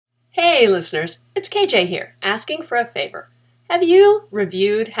Hey listeners, it's KJ here, asking for a favor. Have you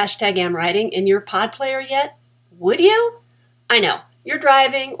reviewed #AmWriting in your pod player yet? Would you? I know, you're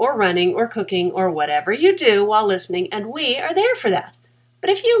driving or running or cooking or whatever you do while listening, and we are there for that. But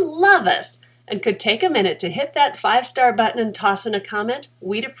if you love us and could take a minute to hit that 5-star button and toss in a comment,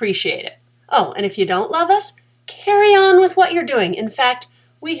 we'd appreciate it. Oh, and if you don't love us, carry on with what you're doing. In fact,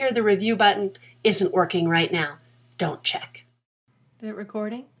 we hear the review button isn't working right now. Don't check. Is it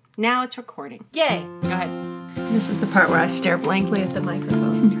recording? Now it's recording. Yay! Go ahead. This is the part where I stare blankly at the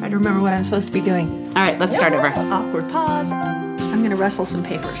microphone. Try to remember what I'm supposed to be doing. All right, let's start over. Awkward pause. I'm going to rustle some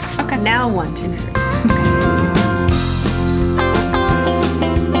papers. Okay. Now 1, 2, 3.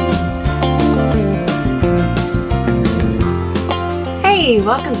 Hey,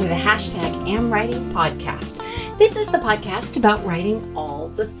 welcome to the #AmWriting podcast. This is the podcast about writing all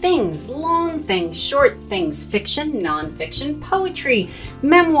the things, long things, short things, fiction, nonfiction, poetry,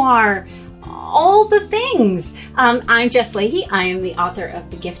 memoir, all the things. I'm Jess Leahy. I am the author of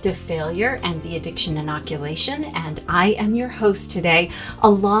The Gift of Failure and The Addiction Inoculation, and I am your host today,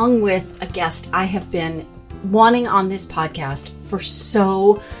 along with a guest I have been wanting on this podcast for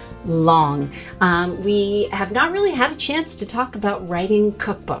so long. We have not really had a chance to talk about writing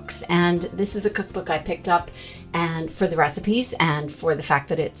cookbooks, and this is a cookbook I picked up and for the recipes and for the fact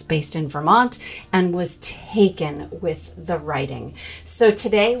that it's based in Vermont and was taken with the writing. So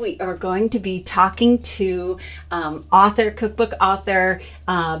today we are going to be talking to cookbook author,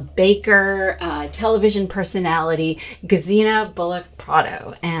 baker, television personality, Gesine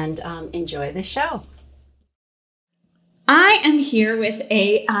Bullock-Prado, and enjoy the show. I am here with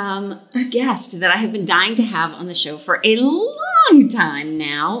a guest that I have been dying to have on the show for a long time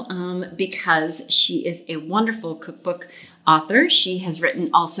now because she is a wonderful cookbook author. She has written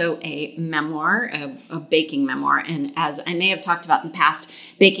also a memoir, a baking memoir. And as I may have talked about in the past,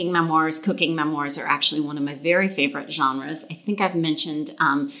 baking memoirs, cooking memoirs are actually one of my very favorite genres. I think I've mentioned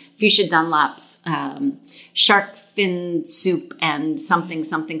Fuchsia Dunlap's shark fin soup and something,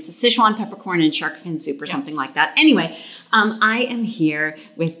 so Sichuan peppercorn and shark fin soup or something like that. Anyway, I am here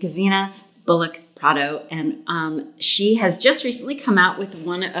with Gesine Bullock-Prado, and she has just recently come out with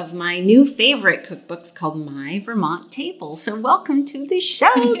one of my new favorite cookbooks called My Vermont Table. So welcome to the show,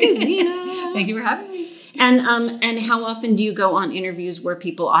 Gesine. Thank you for having me. And how often do you go on interviews where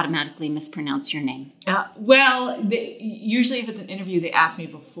people automatically mispronounce your name? Usually if it's an interview, they ask me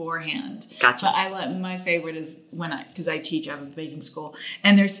beforehand. Gotcha. But my favorite is because I teach at a baking school,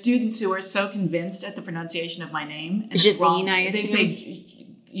 and there's students who are so convinced at the pronunciation of my name. And Gesine, I assume. They say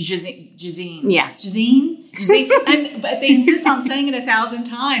Gesine. Yeah. Gesine. But they insist on saying it 1,000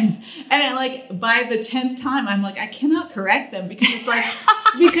 times. And by the 10th time, I'm like, I cannot correct them because it's like,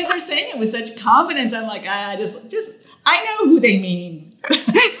 because they're saying it with such confidence. I'm like, I know who they mean.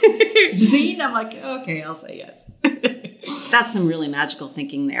 Gesine, I'm like, okay, I'll say yes. That's some really magical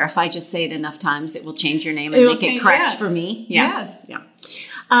thinking there. If I just say it enough times, it will change your name and make it correct for me. Yeah. Yes. Yeah.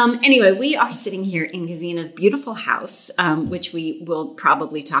 Anyway, we are sitting here in Gesine's beautiful house, which we will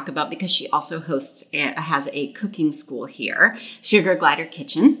probably talk about because she also has a cooking school here, Sugar Glider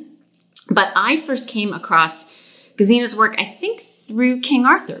Kitchen. But I first came across Gesine's work, I think, through King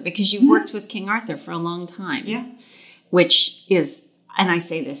Arthur, because you've worked with King Arthur for a long time. Yeah. Which is, and I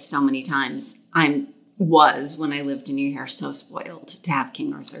say this so many times, when I lived in New Hampshire, so spoiled to have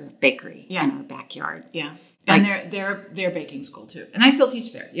King Arthur Bakery in our backyard. Yeah. And they're baking school too. And I still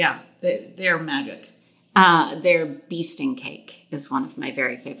teach there. Yeah. They're magic. Their bee sting cake is one of my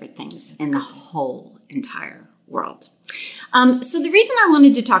very favorite things in the whole entire world. So the reason I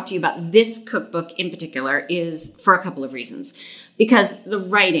wanted to talk to you about this cookbook in particular is for a couple of reasons. Because the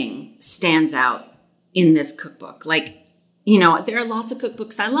writing stands out in this cookbook. There are lots of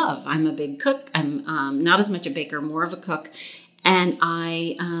cookbooks I love. I'm a big cook. I'm not as much a baker, more of a cook. And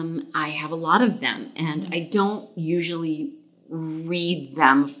I have a lot of them, and I don't usually read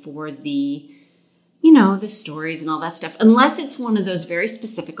them for the stories and all that stuff, unless it's one of those very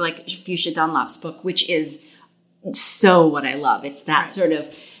specific, like Fuchsia Dunlap's book, which is so what I love. It's that sort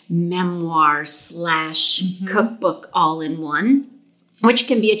of memoir / cookbook all in one. Which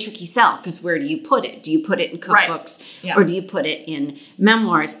can be a tricky sell, because where do you put it? Do you put it in cookbooks or do you put it in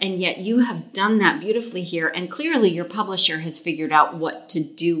memoirs? And yet you have done that beautifully here. And clearly your publisher has figured out what to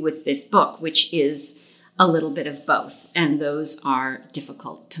do with this book, which is a little bit of both. And those are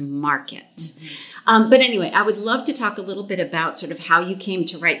difficult to market. But anyway, I would love to talk a little bit about sort of how you came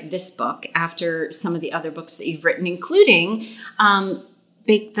to write this book after some of the other books that you've written, including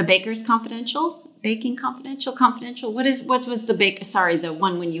The Baker's Confidential. Baking Confidential. What was the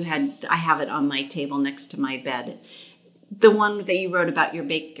one when you had, I have it on my table next to my bed. The one that you wrote about your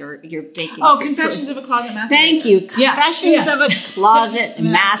baking. Oh, Confessions of a Closet Master Thank Baker. you. Confessions of a Closet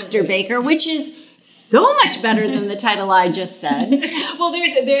Master Baker, which is so much better than the title I just said. Well,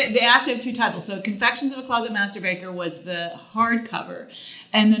 they actually have two titles. So Confessions of a Closet Master Baker was the hardcover.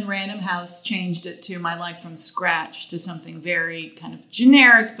 And then Random House changed it to My Life from Scratch to something very kind of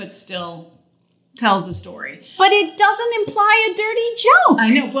generic, but still tells a story. But it doesn't imply a dirty joke. I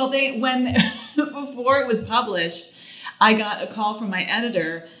know. Well, before it was published, I got a call from my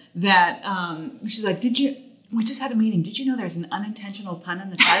editor that she's like, we just had a meeting. Did you know there's an unintentional pun in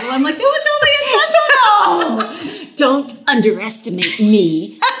the title? I'm like, that was totally intentional. Don't underestimate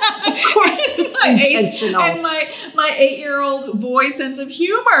me. Of course it's intentional. And my 8-year-old boy sense of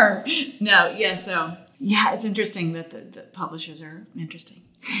humor. No, yeah, so yeah, it's interesting that the publishers are interesting.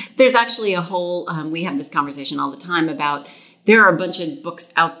 There's actually a whole, we have this conversation all the time about, there are a bunch of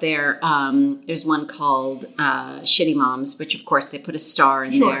books out there. There's one called Shitty Moms, which of course they put a star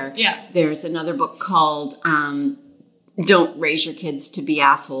in there. Yeah. There's another book called Don't Raise Your Kids to Be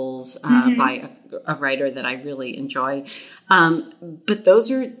Assholes by a writer that I really enjoy. But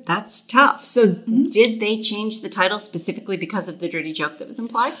that's tough. So did they change the title specifically because of the dirty joke that was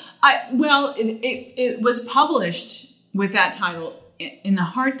implied? It was published with that title in the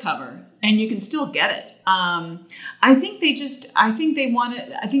hardcover, and you can still get it. I think they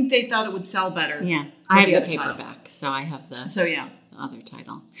thought it would sell better. Yeah. I have the paperback, so I have the other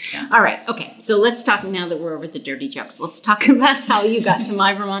title. Yeah. All right. Okay. So let's talk, now that we're over the dirty jokes, let's talk about how you got to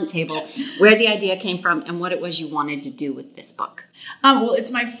My Vermont Table, where the idea came from, and what it was you wanted to do with this book. Well,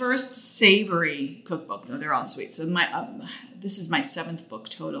 it's my first savory cookbook, though they're all sweet. So this is my 7th book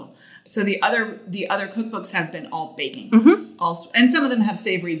total. So the other cookbooks have been all baking, and some of them have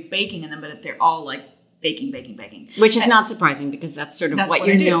savory baking in them, but they're all like baking. Which is not surprising because that's sort of what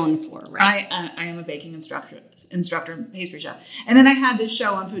you're known for, right? I am a baking instructor and pastry chef. And then I had this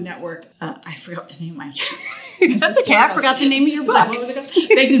show on Food Network. I forgot the name of my show. That's okay. I forgot the name of your book. What was it called?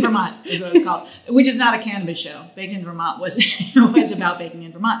 Baked in Vermont is what it's called, which is not a cannabis show. Baked in Vermont was about baking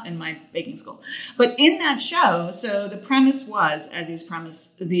in Vermont in my baking school. But in that show, so the premise was, as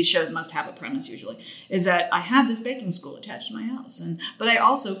these shows must have a premise usually, is that I have this baking school attached to my house, but I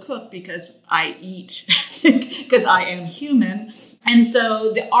also cook because I eat, because I am human. And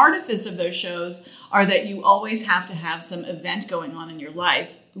so the artifice of those shows are that you always have to have some event going on in your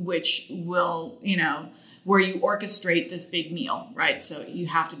life, which will, where you orchestrate this big meal, right? So you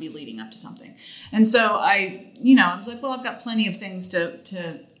have to be leading up to something. And so I was like, well, I've got plenty of things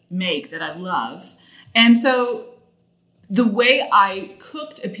to make that I love. And so the way I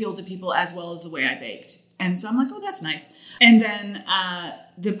cooked appealed to people as well as the way I baked. And so I'm like, oh, that's nice. And then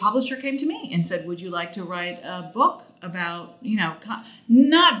the publisher came to me and said, would you like to write a book about,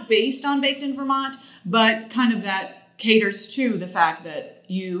 not based on Baked in Vermont, but kind of that caters to the fact that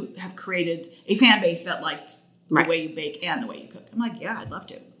you have created a fan base that liked the way you bake and the way you cook. I'm like, yeah, I'd love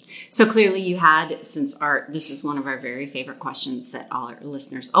to. So clearly you had, this is one of our very favorite questions that all our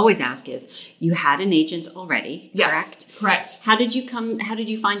listeners always ask is, you had an agent already, yes, correct? How did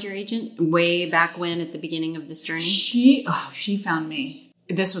you find your agent way back when at the beginning of this journey? She found me.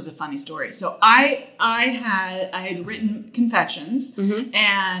 This was a funny story. So I had written confections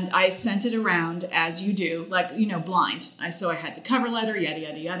and I sent it around as you do, like, blind. So I had the cover letter, yada,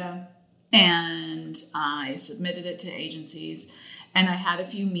 yada, yada. And I submitted it to agencies. And I had a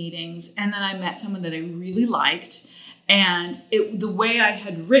few meetings, and then I met someone that I really liked. And the way I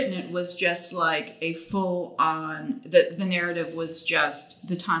had written it was just like a full on, the narrative was just,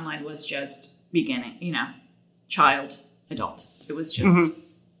 the timeline was just beginning, child, adult. It was just,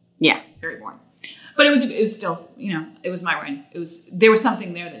 very boring. But it was still, it was my writing. There was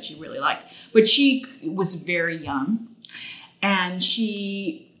something there that she really liked. But she was very young, and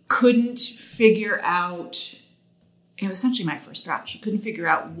she couldn't figure out, it was essentially my first draft. She couldn't figure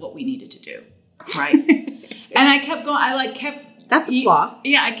out what we needed to do, right? And I kept going. That's a flaw.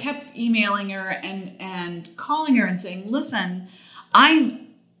 Yeah, I kept emailing her and calling her and saying, "Listen, I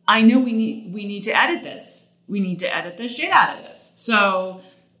know we need to edit this. We need to edit the shit out of this. So,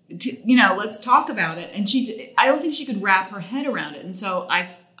 let's talk about it." And I don't think she could wrap her head around it, and so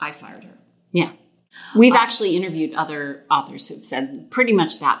I fired her. Yeah. We've actually interviewed other authors who've said pretty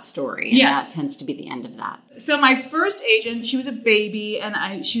much that story. And that tends to be the end of that. So my first agent, she was a baby,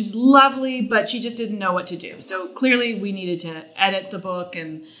 and she was lovely, but she just didn't know what to do. So clearly we needed to edit the book,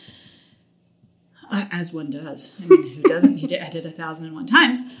 and as one does. I mean, who doesn't need to edit 1,001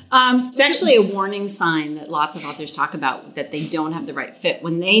 times? It's actually a warning sign that lots of authors talk about, that they don't have the right fit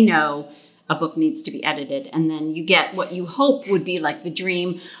when they know a book needs to be edited, and then you get what you hope would be like the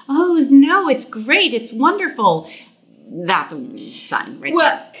dream. Oh, no, it's great. It's wonderful. that's a sign right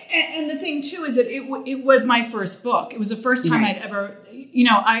well, there. And the thing too is that it was my first book. It was the first time I'd ever,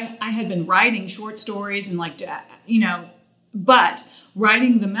 I had been writing short stories and but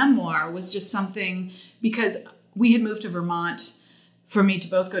writing the memoir was just something, because we had moved to Vermont for me to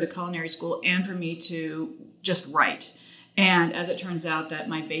both go to culinary school and for me to just write. And as it turns out that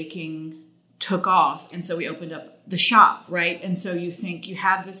my baking took off. And so we opened up the shop, right? And so you think you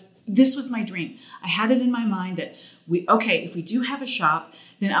have this was my dream. I had it in my mind that if we do have a shop,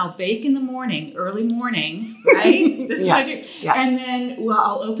 then I'll bake in the morning, early morning, right? This is what I do. Yeah. And then,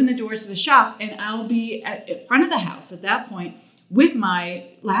 I'll open the doors to the shop and I'll be at front of the house at that point with my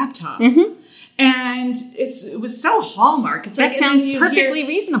laptop. Mm-hmm. And it was so Hallmark. It's that sounds perfectly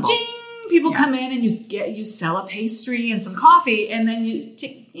reasonable. Ding! People come in and you sell a pastry and some coffee, and then you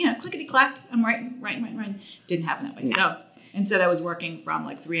clickety clack. I'm writing. Didn't happen that way. No. So instead, I was working from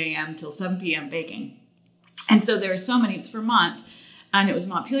like 3 a.m. till 7 p.m. baking. And so there are so many. It's Vermont, and it was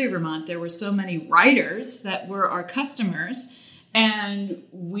Montpelier, Vermont. There were so many writers that were our customers, and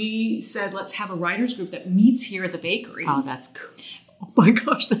we said, let's have a writers group that meets here at the bakery. Oh, that's cool. Oh my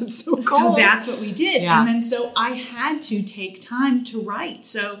gosh, that's so cool. So that's what we did. Yeah. And then so I had to take time to write.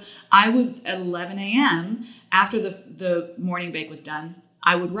 So I would, at 11 a.m., after the morning bake was done,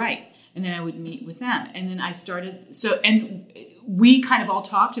 I would write. And then I would meet with them. And then I started, and we kind of all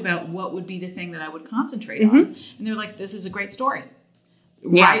talked about what would be the thing that I would concentrate on. And they're like, this is a great story.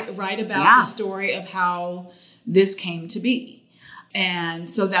 Yeah. Write about the story of how this came to be.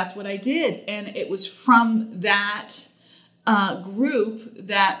 And so that's what I did. And it was from that group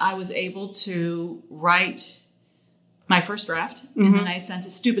that I was able to write my first draft, and then I sent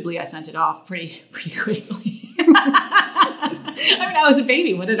it off pretty quickly. I mean, I was a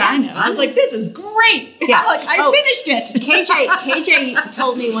baby. What did I know? I was like, this is great. Yeah. I finished it. KJ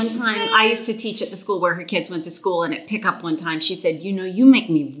told me one time, I used to teach at the school where her kids went to school, and at pickup one time, she said, you make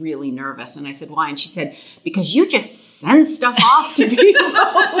me really nervous. And I said, why? And she said, because you just send stuff off to people.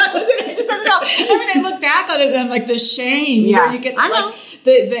 I just sent it off. I mean, I look back on it and I'm like, the shame. You get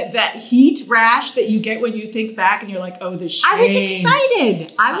that heat rash that you get when you think back and you're like, oh, the shame.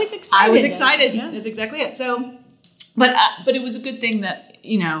 I was excited. Yeah. That's exactly it. So, but it was a good thing that,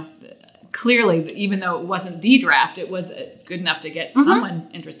 clearly, even though it wasn't the draft, it was good enough to get someone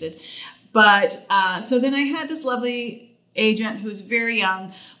interested. But so then I had this lovely agent who's very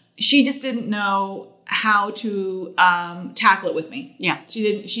young. She just didn't know how to tackle it with me. Yeah,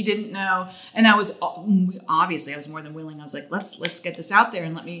 she didn't know, and I was more than willing. I was like, let's get this out there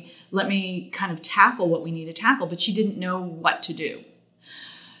and let me kind of tackle what we need to tackle. But she didn't know what to do.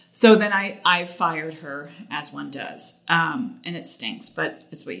 So then I fired her, as one does, and it stinks, but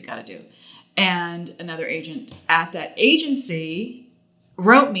it's what you got to do. And another agent at that agency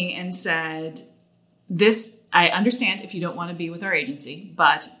wrote me and said, I understand if you don't want to be with our agency,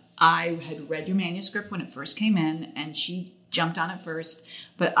 but I had read your manuscript when it first came in, and she jumped on it first,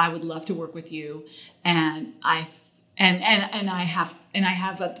 but I would love to work with you. And I have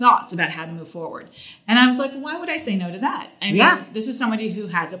thoughts about how to move forward. And I was like, why would I say no to that? I mean, this is somebody who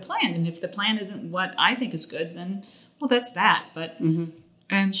has a plan. And if the plan isn't what I think is good, then, well, that's that. But,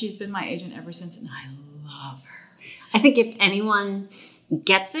 and she's been my agent ever since, and I love her. I think if anyone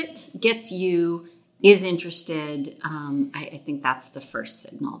gets you, is interested, I think that's the first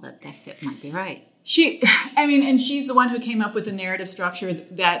signal that their fit might be right. And she's the one who came up with the narrative structure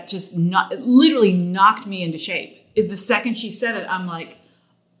that just literally knocked me into shape. The second she said it, I'm like,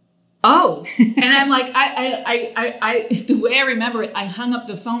 oh. And I'm like, I the way I remember it, I hung up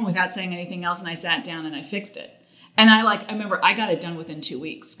the phone without saying anything else, and I sat down and I fixed it. And I remember I got it done within 2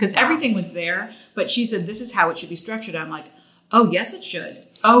 weeks because everything was there. But she said, this is how it should be structured. I'm like, oh, yes, it should.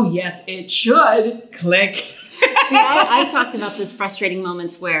 Oh, yes, it should. Click. See, I talked about those frustrating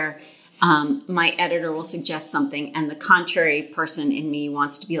moments where my editor will suggest something and the contrary person in me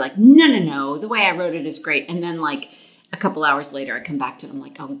wants to be like, no, the way I wrote it is great. And then a couple hours later, I come back to it. I'm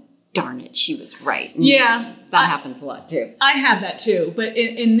like, oh, darn it, she was right. And that happens a lot too. I have that too. But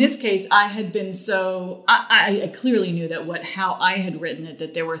in this case, I had been I clearly knew that how I had written it,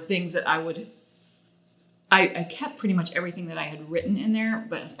 that there were things that I kept pretty much everything that I had written in there,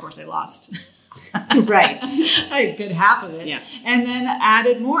 but of course I lost. Right. A good half of it. Yeah. And then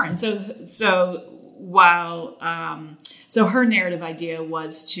added more. And so while, so her narrative idea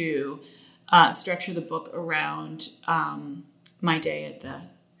was to structure the book around my day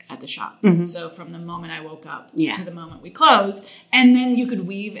at the shop. Mm-hmm. So from the moment I woke up to the moment we closed, and then you could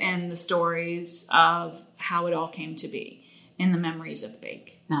weave in the stories of how it all came to be in the memories of the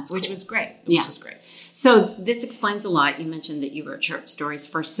bake. Which was great. Which was great. So this explains a lot. You mentioned that you wrote short stories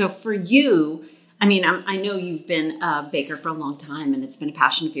first. So for you, I mean, I know you've been a baker for a long time, and it's been a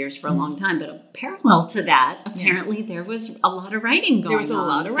passion of yours for a long time, but parallel to that, apparently there was a lot of writing going on. There was a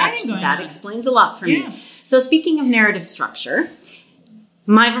lot of writing going on. That explains a lot for me. So speaking of narrative structure,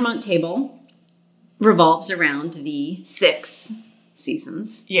 my Vermont table revolves around the 6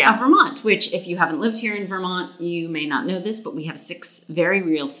 seasons of Vermont, which if you haven't lived here in Vermont, you may not know this, but we have 6 very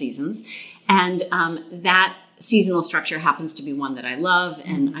real seasons. And that seasonal structure happens to be one that I love.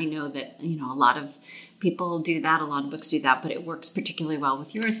 And I know that, a lot of people do that, a lot of books do that, but it works particularly well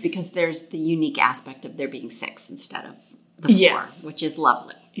with yours because there's the unique aspect of there being 6 instead of the 4, which is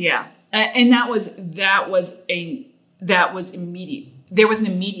lovely. Yeah. And that was immediate. There was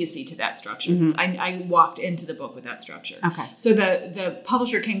an immediacy to that structure. I walked into the book with that structure. Okay. So the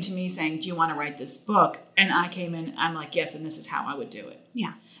publisher came to me saying, do you want to write this book? And I came in, I'm like, yes, and this is how I would do it.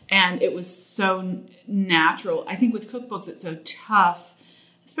 Yeah. And it was so natural. I think with cookbooks, it's so tough,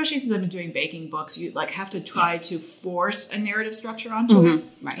 especially since I've been doing baking books, you have to try to force a narrative structure onto it.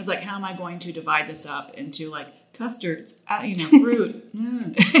 Right. It's like, how am I going to divide this up into custards, fruit.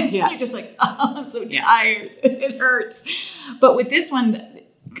 You're just like, oh, I'm so tired. It hurts. But with this one,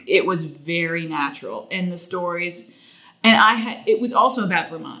 it was very natural. And the stories, and it was also about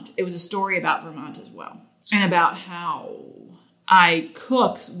Vermont. It was a story about Vermont as well. And about how I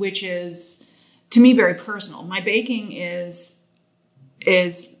cook, which is, to me, very personal. My baking is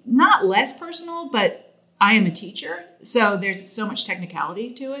not less personal, but I am a teacher. So there's so much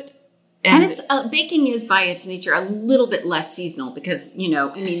technicality to it. And it's baking is by its nature a little bit less seasonal because,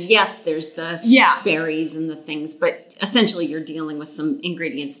 yes, there's the berries and the things, but essentially you're dealing with some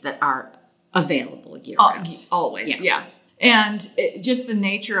ingredients that are available year-round. Always, yeah. And just the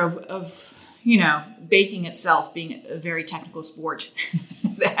nature of baking itself being a very technical sport,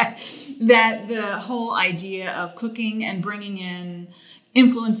 that the whole idea of cooking and bringing in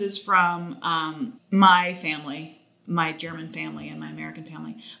influences from my family, my German family and my American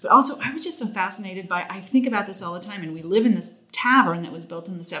family. But also I was just so fascinated by, I think about this all the time, and we live in this tavern that was built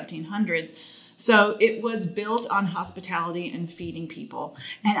in the 1700s. So it was built on hospitality and feeding people.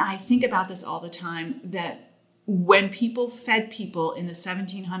 And I think about this all the time, that when people fed people in the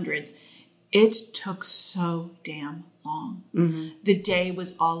 1700s, it took so damn long. The day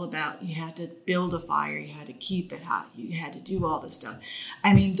was all about, you had to build a fire, you had to keep it hot, you had to do all this stuff.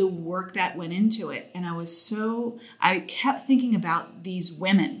 I mean, the work that went into it. And I kept thinking about these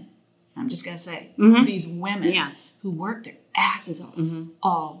women, I'm just going to say, these women who worked their asses off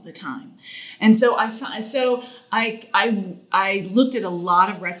all the time. And so I looked at a lot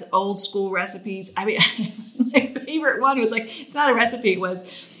of old school recipes. I mean, my favorite one was it's not a recipe, it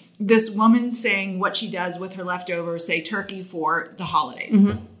was this woman saying what she does with her leftovers, say turkey for the holidays.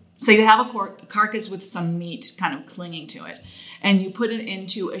 So you have a carcass with some meat kind of clinging to it, and you put it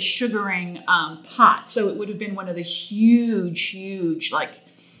into a sugaring pot. So it would have been one of the huge,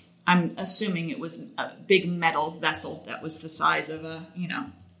 I'm assuming it was a big metal vessel that was the size of a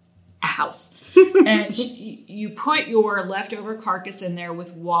house. And you put your leftover carcass in there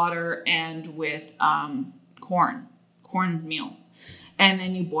with water and with cornmeal. And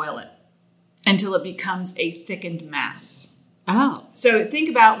then you boil it until it becomes a thickened mass. Oh. So think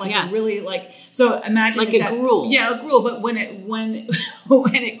about so imagine a gruel. Yeah, a gruel. But when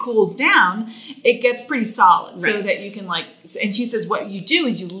it cools down, it gets pretty solid, so that you can and she says what you do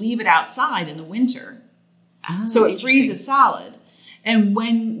is you leave it outside in the winter. Oh, so it freezes solid.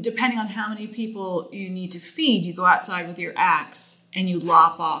 And depending on how many people you need to feed, you go outside with your axe and you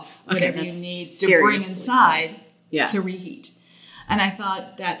lop off whatever you need to bring inside to reheat. And I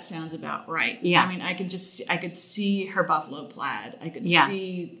thought, that sounds about right. Yeah. I mean, I could see her buffalo plaid. I could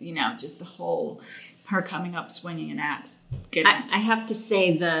see, just the whole, her coming up swinging an axe. I have to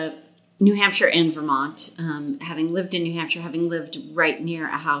say, the New Hampshire and Vermont, having lived in New Hampshire, having lived right near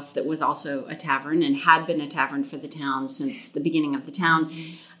a house that was also a tavern and had been a tavern for the town since the beginning of the town,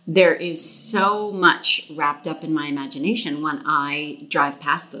 there is so much wrapped up in my imagination when I drive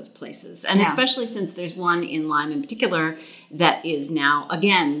past those places. And especially since there's one in Lyme in particular that is now,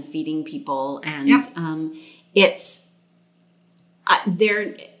 again, feeding people. And it's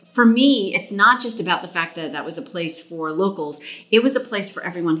there. For me, it's not just about the fact that that was a place for locals. It was a place for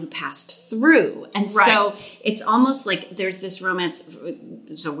everyone who passed through. And so it's almost like there's this romance.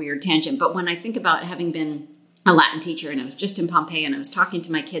 It's a weird tangent. But when I think about having been a Latin teacher, and I was just in Pompeii, and I was talking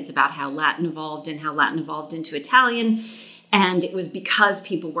to my kids about how Latin evolved and how Latin evolved into Italian. And it was because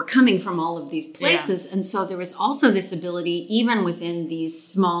people were coming from all of these places. And so there was also this ability, even within these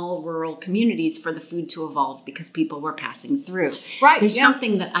small rural communities, for the food to evolve because people were passing through. Right. There's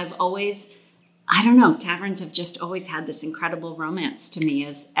something that I've always, I don't know, taverns have just always had this incredible romance to me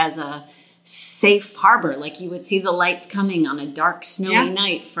as a safe harbor. Like you would see the lights coming on a dark, snowy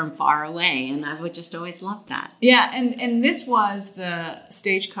night from far away. And I would just always love that. Yeah. And this was the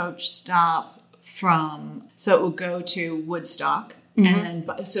stagecoach stop so it would go to Woodstock. And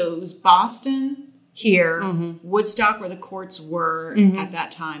then, so it was Boston here, Woodstock where the courts were at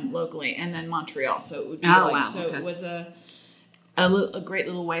that time locally, and then Montreal. So it would be it was a great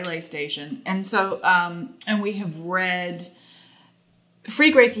little waylay station. And so, and we have read,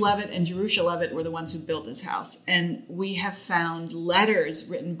 Free Grace Leavitt and Jerusha Leavitt were the ones who built this house. And we have found letters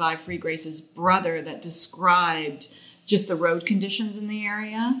written by Free Grace's brother that described just the road conditions in the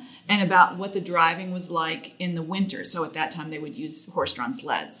area and about what the driving was like in the winter. So at that time, they would use horse-drawn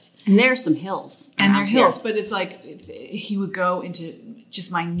sleds. And there are some hills. And there are hills, but it's like he would go into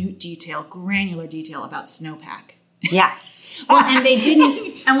just minute detail, granular detail about snowpack. Yeah. Well, and they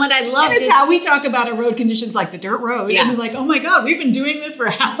didn't. And what I loved is how we talk about our road conditions, like the dirt road. Yeah. And it's like, oh my God, we've been doing this for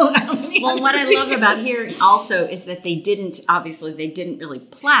how many? Well, what I love about here also is that they didn't really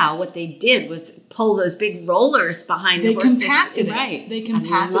plow. What they did was pull those big rollers behind the horses. They compacted it. Right. They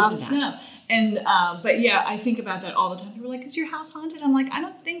compacted the snow. And, but yeah, I think about that all the time. People are like, is your house haunted? I'm like, I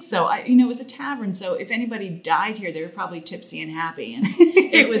don't think so. It was a tavern. So if anybody died here, they were probably tipsy and happy. And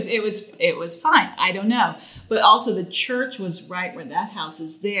it was fine. I don't know. But also the church was right where that house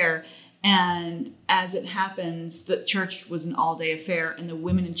is there. And as it happens, the church was an all-day affair, and the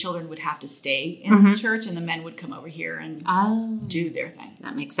women and children would have to stay in the church, and the men would come over here and do their thing.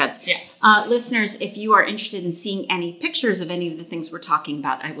 That makes sense. Yeah. Listeners, if you are interested in seeing any pictures of any of the things we're talking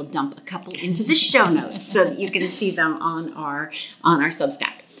about, I will dump a couple into the show notes so that you can see them on our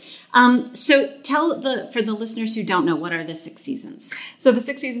Substack. So for the listeners who don't know, what are the 6 seasons? So the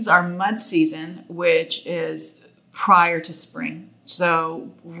 6 seasons are mud season, which is prior to spring.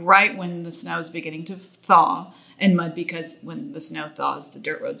 So right when the snow is beginning to thaw, and mud, because when the snow thaws, the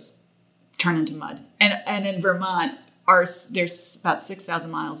dirt roads turn into mud. And in Vermont, there's about 6,000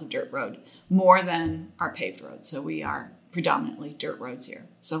 miles of dirt road, more than our paved roads. So we are predominantly dirt roads here.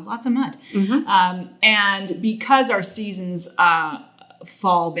 So lots of mud. And because our seasons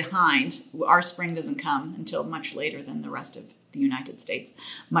fall behind, our spring doesn't come until much later than the rest of the United States,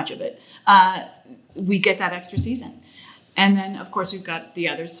 much of it, we get that extra season. And then, of course, we've got the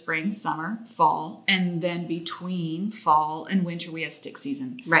other spring, summer, fall, and then between fall and winter, we have stick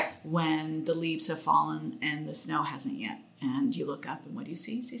season. Right. When the leaves have fallen and the snow hasn't yet. And you look up and what do you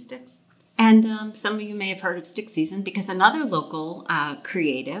see? You see sticks. And some of you may have heard of stick season because another local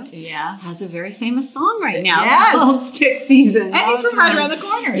creative has a very famous song right now called Stick Season. And he's from right around the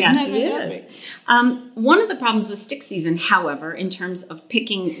corner. Isn't that fantastic? Is. One of the problems with stick season, however, in terms of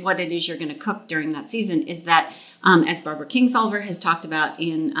picking what it is you're going to cook during that season is that as Barbara Kingsolver has talked about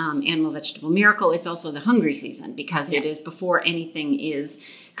in Animal Vegetable Miracle, it's also the hungry season because it is before anything is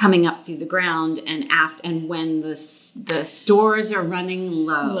coming up through the ground and when the stores are running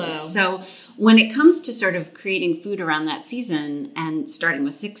low. So when it comes to sort of creating food around that season and starting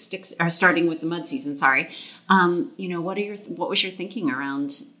with the mud season, what was your thinking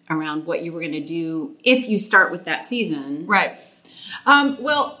around what you were going to do if you start with that season? Right.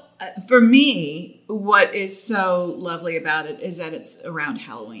 For me, what is so lovely about it is that it's around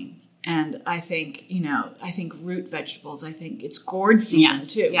Halloween. And I think root vegetables, I think it's gourd season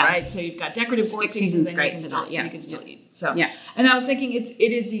too, right? So you've got decorative gourd seasons and you can still eat. So, and I was thinking it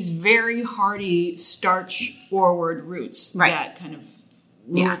is these very hearty starch forward roots that kind of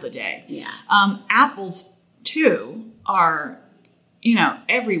rule the day. Yeah. Apples too are,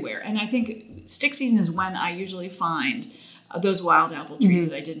 everywhere. And I think stick season is when I usually find those wild apple trees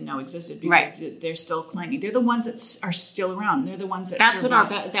that I didn't know existed because they're still clinging. They're the ones that are still around. They're the ones that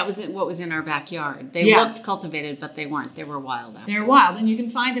survive. That was what was in our backyard. They looked cultivated, but they weren't. They were wild apples. They're wild, and you can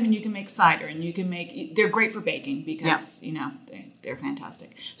find them, and you can make cider, and they're great for baking because they're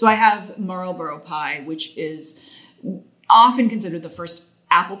fantastic. So I have Marlboro pie, which is often considered the first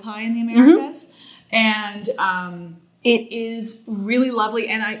apple pie in the Americas, and it is really lovely,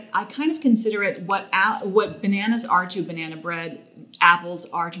 and I kind of consider it what bananas are to banana bread, apples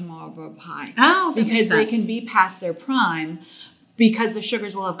are to Marlboro pie. Oh, because they can be past their prime, because the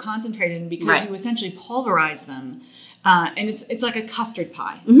sugars will have concentrated, and because you essentially pulverize them, and it's like a custard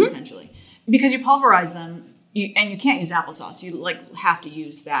pie essentially. Because you pulverize them, and you can't use applesauce. You have to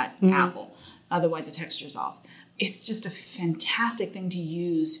use that apple, otherwise the texture's off. It's just a fantastic thing to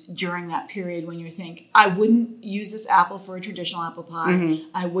use during that period when you think, I wouldn't use this apple for a traditional apple pie.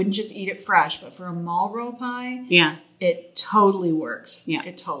 I wouldn't just eat it fresh, but for a Marlboro pie, it totally works. Yeah,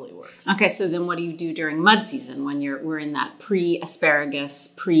 it totally works. Okay, so then what do you do during mud season when we're in that pre-asparagus,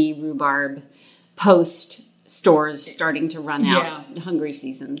 pre-rhubarb, post stores starting to run out, hungry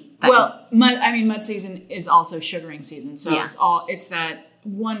season. Mud season is also sugaring season. So it's that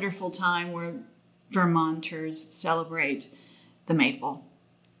wonderful time where Vermonters celebrate the maple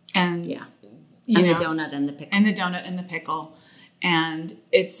and the donut and the pickle. And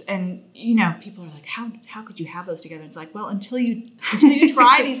people are like, how could you have those together? It's like, well, until you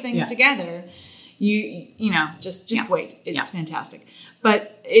try these things together, just wait. It's fantastic.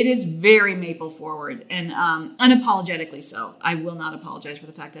 But it is very maple forward and unapologetically so. I will not apologize for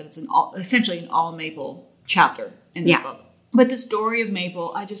the fact that it's essentially an all maple chapter in this book. But the story of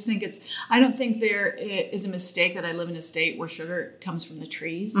maple, I just think I don't think there is a mistake that I live in a state where sugar comes from the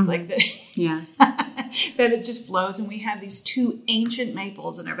trees. Like that, that it just flows. And we have these 2 ancient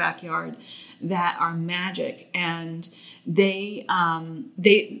maples in our backyard that are magic. And they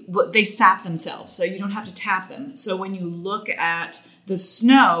sap themselves. So you don't have to tap them. So when you look at the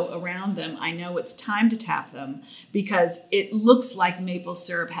snow around them, I know it's time to tap them because it looks like maple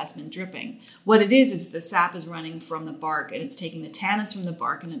syrup has been dripping. What it is the sap is running from the bark and it's taking the tannins from the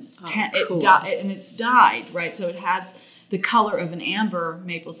bark and it's dyed, right? So it has the color of an amber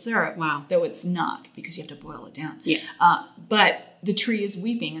maple syrup, though it's not because you have to boil it down. Yeah. But the tree is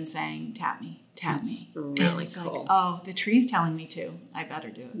weeping and saying, tap me. That's really cool. Like, the tree's telling me to. I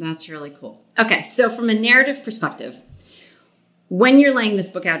better do it. That's really cool. Okay, so from a narrative perspective, when you're laying this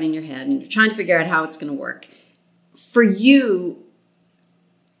book out in your head and you're trying to figure out how it's going to work, for you,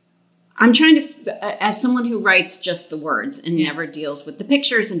 I'm trying to, as someone who writes just the words and never deals with the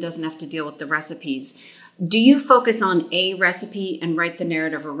pictures and doesn't have to deal with the recipes, do you focus on a recipe and write the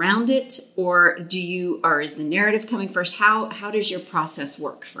narrative around it, or is the narrative coming first? How does your process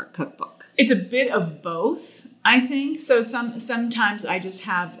work for a cookbook? It's a bit of both, I think. So sometimes I just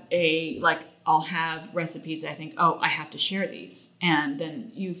have I'll have recipes that I think, I have to share these. And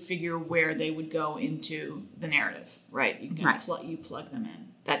then you figure where they would go into the narrative, right? You can plug them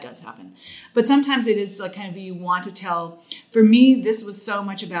in. That does happen. But sometimes it is like kind of you want to tell. For me, this was so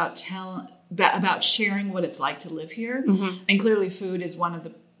much about sharing what it's like to live here. Mm-hmm. And clearly food is one of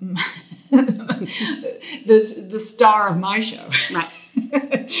the the star of my show, right?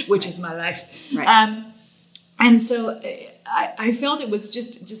 Which is my life. Right. And so I felt it was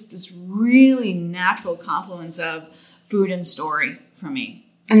just this really natural confluence of food and story for me.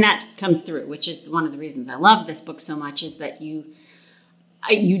 And that comes through, which is one of the reasons I love this book so much, is that you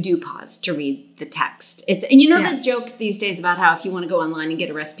do pause to read the text. The joke these days about how if you want to go online and get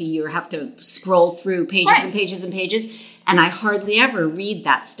a recipe, you have to scroll through pages and pages and pages. And I hardly ever read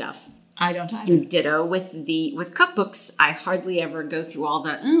that stuff. I don't either. And ditto with cookbooks. I hardly ever go through all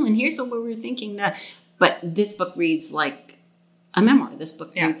the, and here's what we were thinking. But this book reads like a memoir. This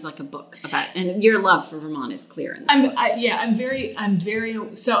book reads like a book about it. And your love for Vermont is clear in this book. I'm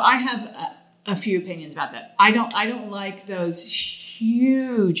very, so I have a few opinions about that. I don't like those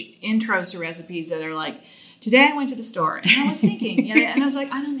huge intros to recipes that are like, today I went to the store and I was thinking, and I was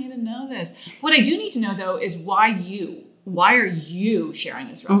like, I don't need to know this. What I do need to know though is why are you sharing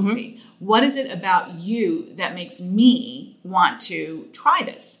this recipe? Mm-hmm. What is it about you that makes me want to try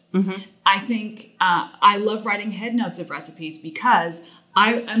this? Mm-hmm. I think I love writing head notes of recipes because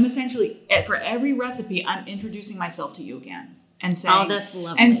I'm essentially, for every recipe, I'm introducing myself to you again and saying, that's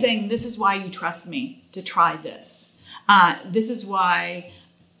lovely. And saying, this is why you trust me to try this. This is why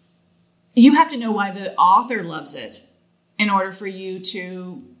you have to know why the author loves it in order for you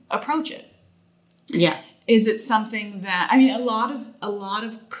to approach it. Yeah. Is it something that, a lot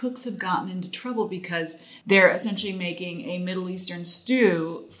of cooks have gotten into trouble because they're essentially making a Middle Eastern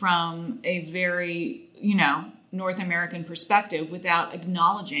stew from a very, North American perspective without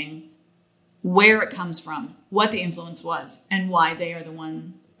acknowledging where it comes from, what the influence was, and why they are the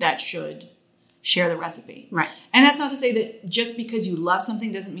one that should share the recipe. Right. And that's not to say that just because you love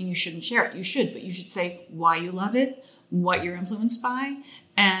something doesn't mean you shouldn't share it. You should, but you should say why you love it, what you're influenced by,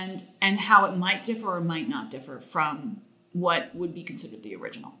 and how it might differ or might not differ from what would be considered the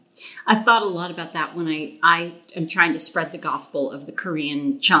original. I've thought a lot about that when I am trying to spread the gospel of the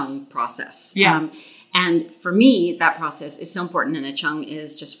Korean chung process. Yeah. And for me, that process is so important. And a chung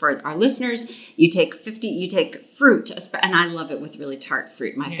is, just for our listeners, you take fruit, and I love it with really tart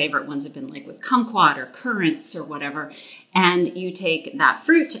fruit. My favorite ones have been like with kumquat or currants or whatever. And you take that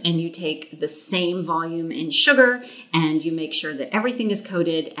fruit and you take the same volume in sugar and you make sure that everything is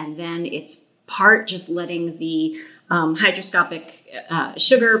coated. And then it's part just letting the hydroscopic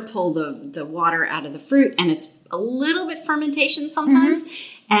sugar pull the water out of the fruit. And it's a little bit fermentation sometimes.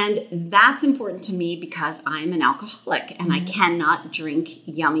 Mm-hmm. And that's important to me because I'm an alcoholic and I cannot drink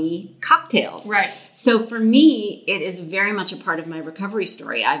yummy cocktails. Right. So for me, it is very much a part of my recovery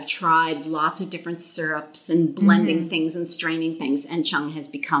story. I've tried lots of different syrups and blending things and straining things, and Chung has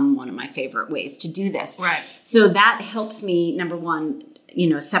become one of my favorite ways to do this. Right. So that helps me, number one,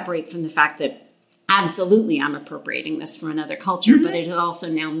 separate from the fact that absolutely I'm appropriating this from another culture, but it is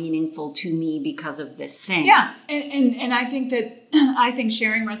also now meaningful to me because of this thing. Yeah. And I think that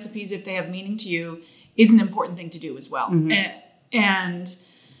sharing recipes, if they have meaning to you, is an important thing to do as well. And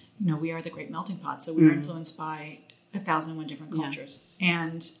we are the great melting pot, so we are influenced by 1,001 different cultures. Yeah.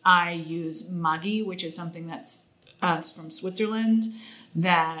 And I use Maggi, which is something that's from Switzerland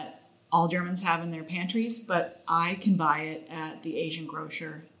that all Germans have in their pantries, but I can buy it at the Asian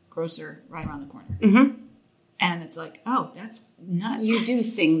grocer right around the corner. And it's like, oh, that's nuts. You do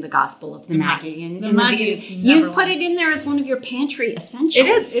sing the gospel of the Maggi. And the Maggi, you put it in there as one of your pantry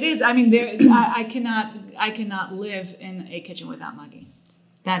essentials. It is. I mean, I cannot live in a kitchen without Maggi.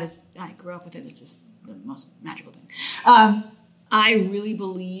 I grew up with it. It's just the most magical thing. I really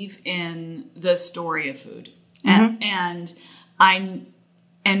believe in the story of food. And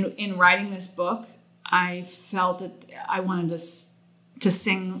in writing this book, I felt that I wanted to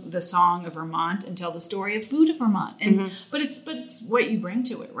sing the song of Vermont and tell the story of food of Vermont. And but it's what you bring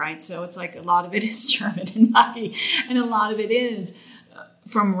to it, right? So it's like a lot of it is German and Maggi, and a lot of it is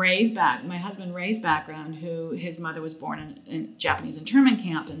from my husband Ray's background, who his mother was born in Japanese internment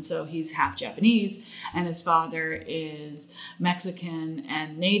camp, and so he's half Japanese, and his father is Mexican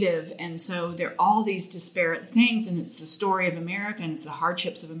and Native, and so they're all these disparate things, and it's the story of America, and it's the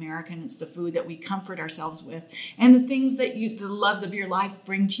hardships of America, and it's the food that we comfort ourselves with, and the things that the loves of your life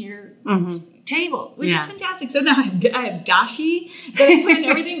bring to your table, which is fantastic. So now I have dashi that I put in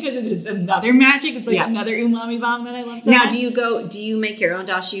everything because it's another magic. It's like another umami bomb that I love so much. Now, do you make your own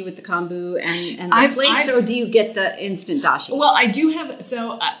dashi with the kombu and the flakes, or do you get the instant dashi? Well, I do have,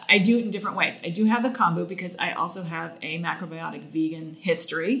 so I do it in different ways. I do have the kombu because I also have a macrobiotic vegan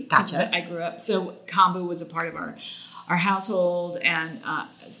history. Gotcha. I grew up, so kombu was a part of our household, and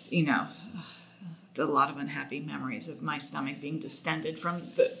a lot of unhappy memories of my stomach being distended from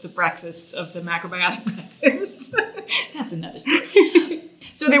the breakfast of the macrobiotic breakfast. That's another story.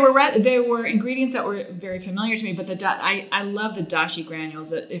 So there were ingredients that were very familiar to me, but I love the dashi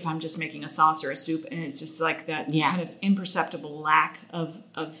granules that if I'm just making a sauce or a soup, and it's just like that kind of imperceptible lack of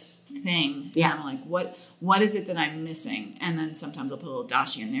thing. Yeah. And I'm like, what is it that I'm missing? And then sometimes I'll put a little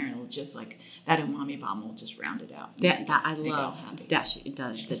dashi in there, and it'll just like that umami bomb will just round it out. I love dashi. The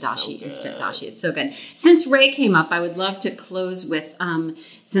dashi, so instant dashi. It's so good. Since Ray came up, I would love to close with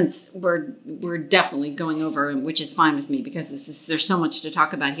since we're definitely going over, which is fine with me because there's so much to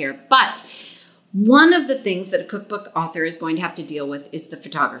talk about here. But one of the things that a cookbook author is going to have to deal with is the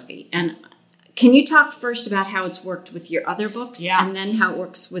photography. And can you talk first about how it's worked with your other books, and then how it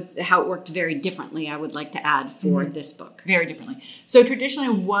worked very differently? I would like to add for this book. Very differently. So traditionally,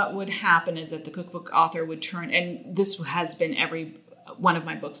 what would happen is that the cookbook author would turn, and this has been every one of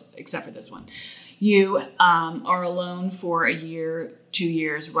my books except for this one. You are alone for a year, 2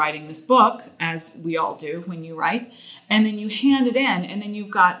 years writing this book, as we all do when you write, and then you hand it in, and then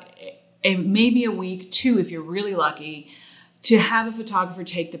you've got maybe a week, 2 if you're really lucky, to have a photographer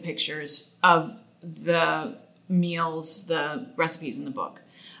take the pictures of the meals, the recipes in the book.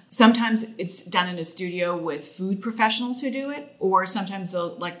 Sometimes it's done in a studio with food professionals who do it, or sometimes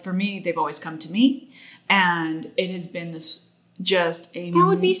for me, they've always come to me, and it has been that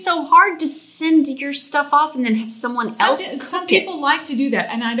would be so hard to send your stuff off and then have someone else cook it. Some people like to do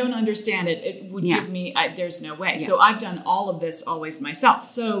that, and I don't understand it. It would give me, there's no way. Yeah. So I've done all of this always myself.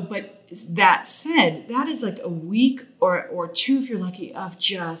 So, but that said, that is like a week or 2 if you're lucky of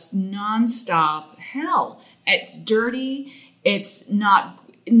just nonstop hell. It's dirty. It's nothing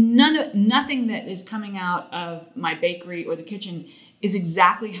that is coming out of my bakery or the kitchen is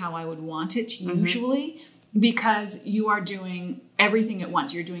exactly how I would want it usually. Because you are doing everything at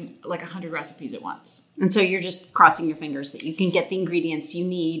once. You're doing like 100 recipes at once. And so you're just crossing your fingers that you can get the ingredients you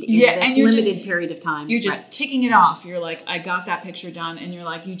need in this limited period of time. You're just ticking it off. You're like, I got that picture done. And you're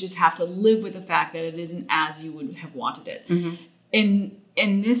like, you just have to live with the fact that it isn't as you would have wanted it. In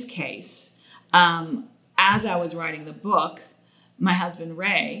this case, as I was writing the book, my husband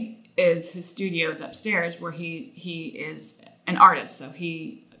Ray, his studio is upstairs where he is an artist. So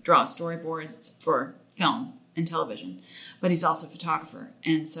he draws storyboards for film and television, but he's also a photographer.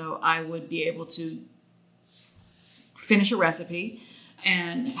 And so I would be able to finish a recipe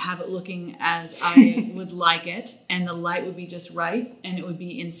and have it looking as I would like it. And the light would be just right. And it would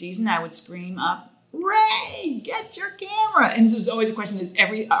be in season. I would scream up Ray, get your camera. And so it was always a question,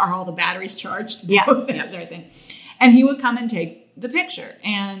 are all the batteries charged? Yeah. That's everything. And he would come and take the picture.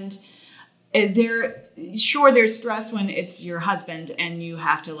 And there's stress when it's your husband and you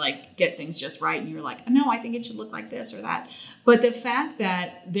have to like get things just right. And you're like, no, I think it should look like this or that. But the fact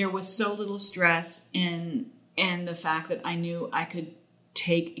that there was so little stress in the fact that I knew I could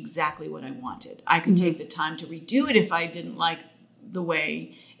take exactly what I wanted. I could take the time to redo it if I didn't like the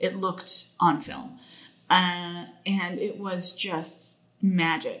way it looked on film. And it was just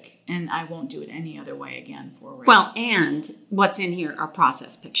magic. And I won't do it any other way again. Poor Ray. Well, and what's in here are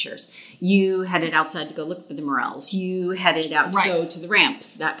process pictures. You headed outside to go look for the morels. You headed out to go to the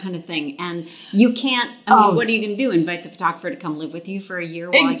ramps, that kind of thing. And you can't, what are you going to do? Invite the photographer to come live with you for a year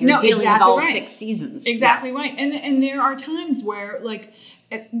while you're dealing with all 6 seasons. Exactly right. And there are times where, like,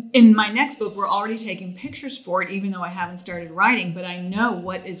 in my next book, we're already taking pictures for it, even though I haven't started writing, but I know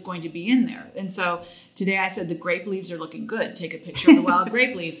what is going to be in there. And so today I said the grape leaves are looking good. Take a picture of the wild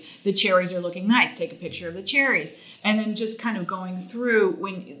grape leaves. The cherries are looking nice. Take a picture of the cherries. And then just kind of going through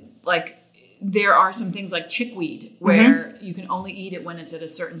when, like, there are some things like chickweed where you can only eat it when it's at a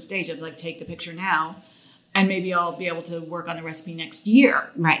certain stage. I'd like, take the picture now. And maybe I'll be able to work on the recipe next year.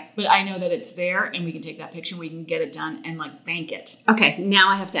 Right. But I know that it's there and we can take that picture, we can get it done and like bank it. Okay, now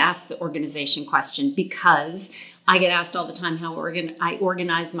I have to ask the organization question because I get asked all the time how I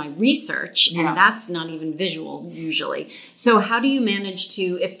organize my research, and that's not even visual usually. So how do you manage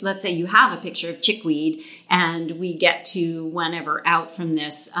to, if let's say you have a picture of chickweed and we get to whenever out from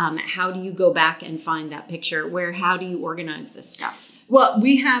this, how do you go back and find that picture? How do you organize this stuff? Well,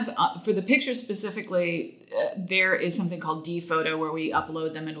 we have, for the pictures specifically, there is something called dphoto where we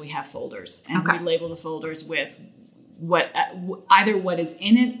upload them and we have folders. And we label the folders with either what is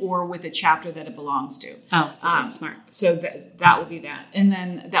in it or with a chapter that it belongs to. Oh, so that's smart. So that will be that. And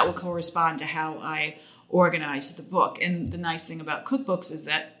then that will correspond to how I organize the book. And the nice thing about cookbooks is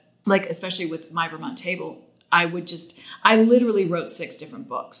that, like, especially with My Vermont Table, I literally wrote 6 different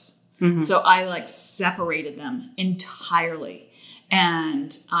books. Mm-hmm. So I like separated them entirely.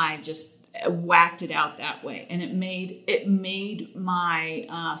 And I just whacked it out that way. And it made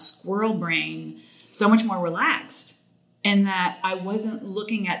my squirrel brain so much more relaxed in that I wasn't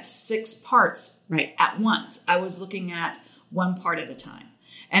looking at 6 parts at once. I was looking at one part at a time.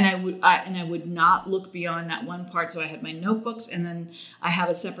 And I would not look beyond that one part. So I had my notebooks, and then I have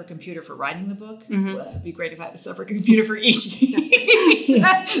a separate computer for writing the book. Mm-hmm. Well, it'd be great if I had a separate computer for each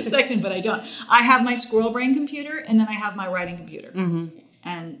section, but I don't. I have my squirrel brain computer, and then I have my writing computer,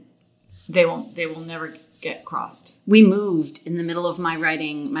 and they will never get crossed. We moved in the middle of my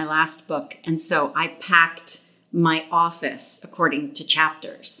writing my last book, and so I packed my office according to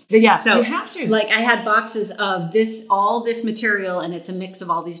chapters. Yeah, so you have to. Like I had boxes of all this material, and it's a mix of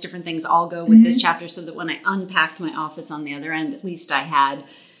all these different things all go with this chapter, so that when I unpacked my office on the other end, at least I had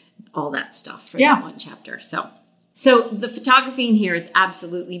all that stuff for that one chapter. So the photography in here is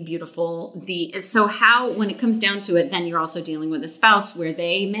absolutely beautiful. So how, when it comes down to it, then you're also dealing with a spouse where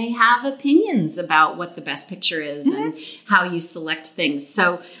they may have opinions about what the best picture is and how you select things.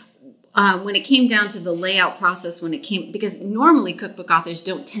 So when it came down to the layout process, because normally cookbook authors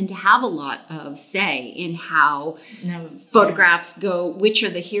don't tend to have a lot of say in how photographs go, which are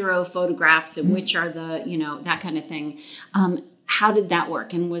the hero photographs and which are the, that kind of thing. How did that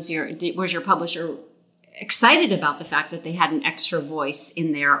work? And was your publisher excited about the fact that they had an extra voice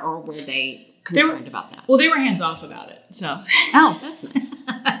in there, or were they concerned about that? Well, they were hands off about it. So, that's nice.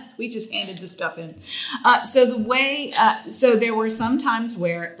 We just handed the stuff in. So there were some times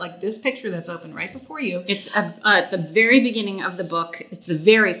where, like this picture that's open right before you. It's at the very beginning of the book. It's the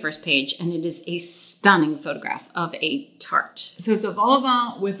very first page, and it is a stunning photograph of a tart. So it's a vol au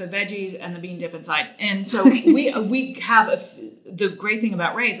vent with the veggies and the bean dip inside. And so we have the great thing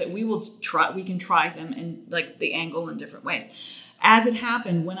about Ray is that we can try them in like the angle in different ways. As it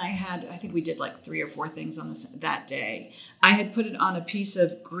happened, when I think we did like 3 or 4 things on that day, I had put it on a piece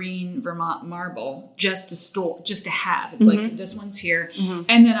of green Vermont marble just to have. It's like, this one's here. Mm-hmm.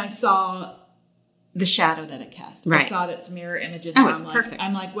 And then I saw the shadow that it cast. Right. I saw that's mirror image. And it's perfect.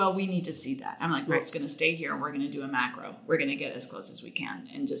 I'm like, well, we need to see that. I'm like, well, it's going to stay here, and we're going to do a macro. We're going to get as close as we can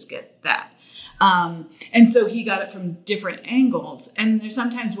and just get that. And so he got it from different angles. And there's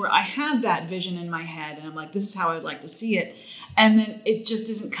sometimes where I have that vision in my head, and I'm like, this is how I'd like to see it. And then it just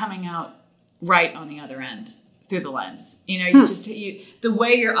isn't coming out right on the other end through the lens. The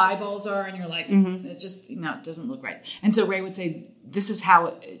way your eyeballs are, and you're like, it's just, it doesn't look right. And so Ray would say, this is how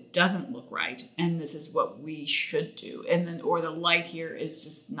it doesn't look right, and this is what we should do. And then, or the light here is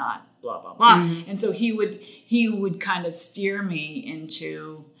just not blah, blah, blah. And so he would kind of steer me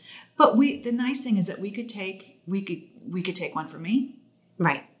into, But the nice thing is that we could take one for me.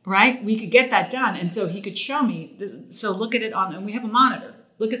 Right? We could get that done. And so he could show me. So look at it and we have a monitor.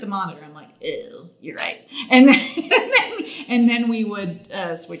 Look at the monitor. I'm like, ew, you're right. And then we would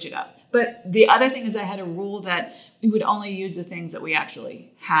switch it up. But the other thing is I had a rule that we would only use the things that we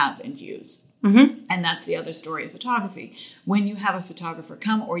actually have and use. Mm-hmm. And that's the other story of photography. When you have a photographer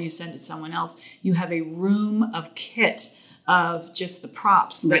come or you send it to someone else, you have a room of kit of just the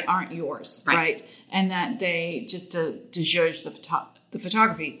props that aren't yours. Right. And that they just to judge the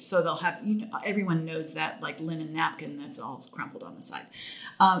photography. So they'll have, everyone knows that like linen napkin that's all crumpled on the side.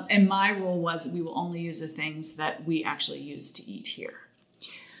 And my rule was we will only use the things that we actually use to eat here.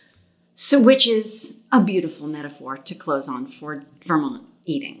 So which is a beautiful metaphor to close on for Vermont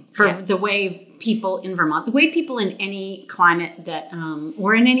eating, for the way people in Vermont, the way people in any climate that,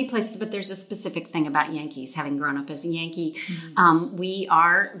 or in any place, but there's a specific thing about Yankees, having grown up as a Yankee, we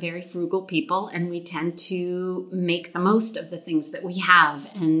are very frugal people and we tend to make the most of the things that we have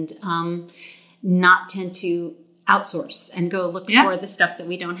and not tend to outsource and go look for the stuff that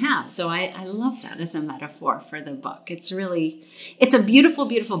we don't have. So I love that as a metaphor for the book. It's a beautiful,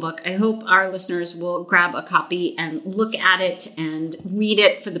 beautiful book. I hope our listeners will grab a copy and look at it and read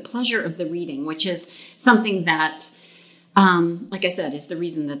it for the pleasure of the reading, which is something that, like I said, is the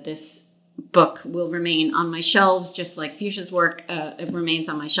reason that this book will remain on my shelves, just like Fuchsia's work. It remains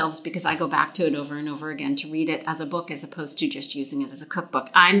on my shelves because I go back to it over and over again to read it as a book as opposed to just using it as a cookbook.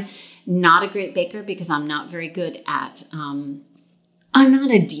 I'm not a great baker because I'm not very good at, I'm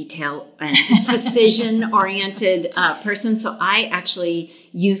not a detail and precision-oriented person, so I actually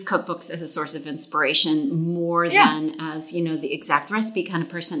use cookbooks as a source of inspiration more than as, the exact recipe kind of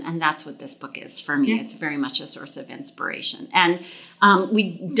person, and that's what this book is for me. It's very much a source of inspiration. And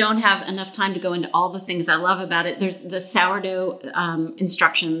we don't have enough time to go into all the things I love about it. There's the sourdough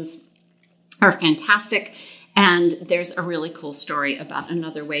instructions are fantastic, and there's a really cool story about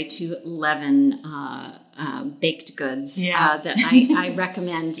another way to leaven baked goods that I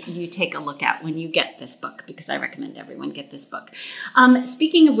recommend you take a look at when you get this book, because I recommend everyone get this book.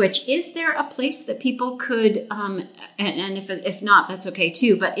 Speaking of which, is there a place that people could, and if not, that's okay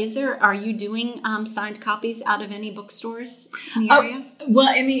too, but are you doing signed copies out of any bookstores in the area?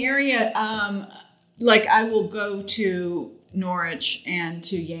 Well, in the area, I will go to Norwich and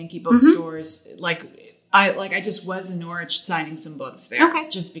to Yankee bookstores, I just was in Norwich signing some books there.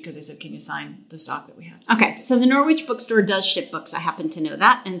 Just because they said, can you sign the stock that we have? So. So the Norwich bookstore does ship books. I happen to know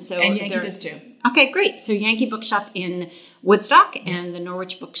that. And Yankee does too. Okay, great. So Yankee Bookshop in Woodstock and the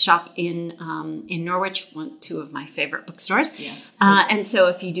Norwich Bookshop in Norwich, two of my favorite bookstores. Yeah. And so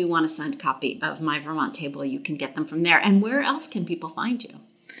if you do want a signed copy of My Vermont Table, you can get them from there. And where else can people find you?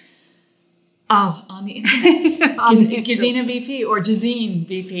 Oh, on the internet. Gesine BP or Gesine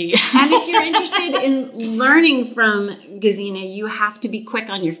BP. And if you're interested in learning from Gesine, you have to be quick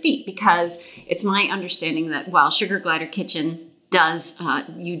on your feet, because it's my understanding that while Sugar Glider Kitchen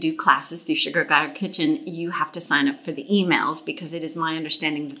you do classes through Sugar Glider Kitchen, you have to sign up for the emails, because it is my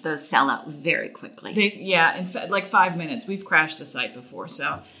understanding that those sell out very quickly. In fact, 5 minutes. We've crashed the site before.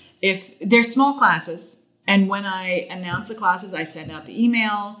 So if they're small classes, and when I announce the classes, I send out the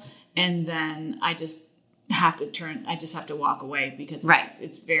email. And then I just have to walk away, because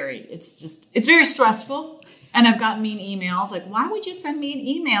it's very stressful. And I've gotten mean emails like, why would you send me an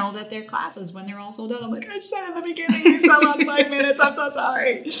email that their classes when they're all sold out? I'm like, I said in the beginning, they sell out in 5 minutes. I'm so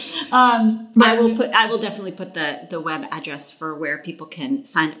sorry. But I will definitely put the web address for where people can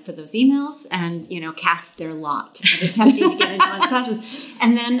sign up for those emails and, cast their lot of attempting to get into one of the classes.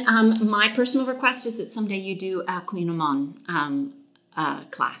 And then my personal request is that someday you do a Queen Amon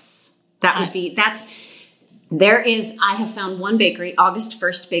class. I have found one bakery, August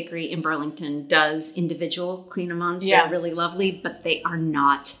 1st Bakery in Burlington, does individual Queen Amons. They're really lovely, but they are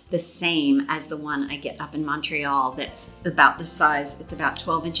not the same as the one I get up in Montreal that's about the size. It's about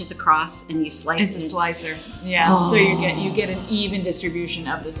 12 inches across, and you slice it. It's a slicer. Yeah. Oh. So you get an even distribution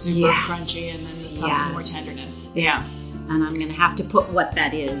of the super crunchy and then the more tenderness. Yes. And I'm going to have to put what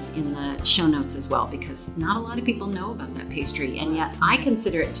that is in the show notes as well, because not a lot of people know about that pastry, and yet I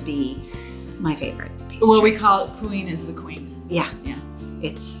consider it to be my favorite pastry. Well, we call it Queen is the Queen. Yeah.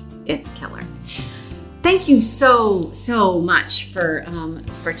 It's killer. Thank you so much for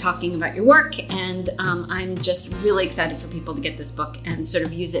talking about your work, and I'm just really excited for people to get this book and sort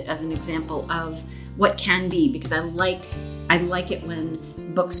of use it as an example of what can be, because I like it when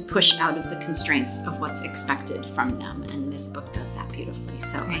books push out of the constraints of what's expected from them, and this book does that beautifully.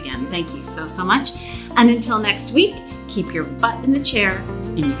 So again, thank you so much, and until next week, keep your butt in the chair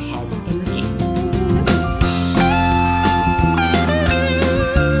and your head in the game.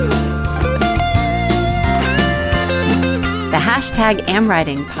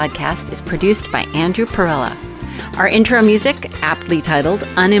 #AmWriting podcast is produced by Andrew Perella. Our intro music, aptly titled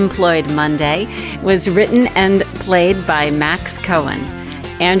Unemployed Monday, was written and played by Max Cohen.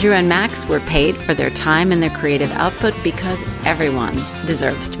 Andrew and Max were paid for their time and their creative output because everyone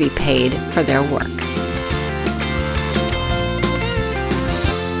deserves to be paid for their work.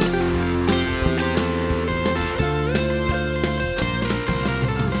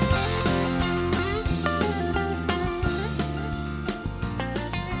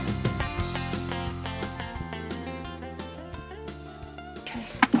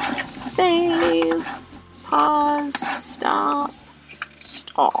 Save, pause, stop.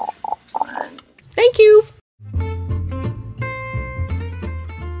 Thank you.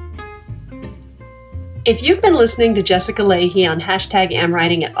 If you've been listening to Jessica Leahy on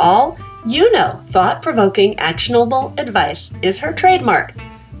 #AmWriting at all, you know thought-provoking, actionable advice is her trademark.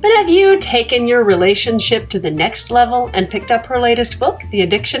 But have you taken your relationship to the next level and picked up her latest book, The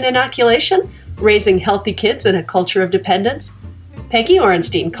Addiction Inoculation: Raising Healthy Kids in a Culture of Dependence? Peggy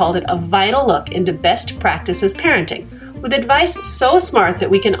Orenstein called it a vital look into best practices parenting, with advice so smart that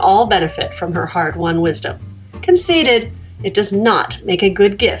we can all benefit from her hard-won wisdom. Conceded, it does not make a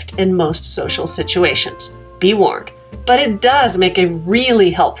good gift in most social situations. Be warned. But it does make a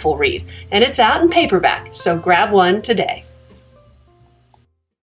really helpful read, and it's out in paperback, so grab one today.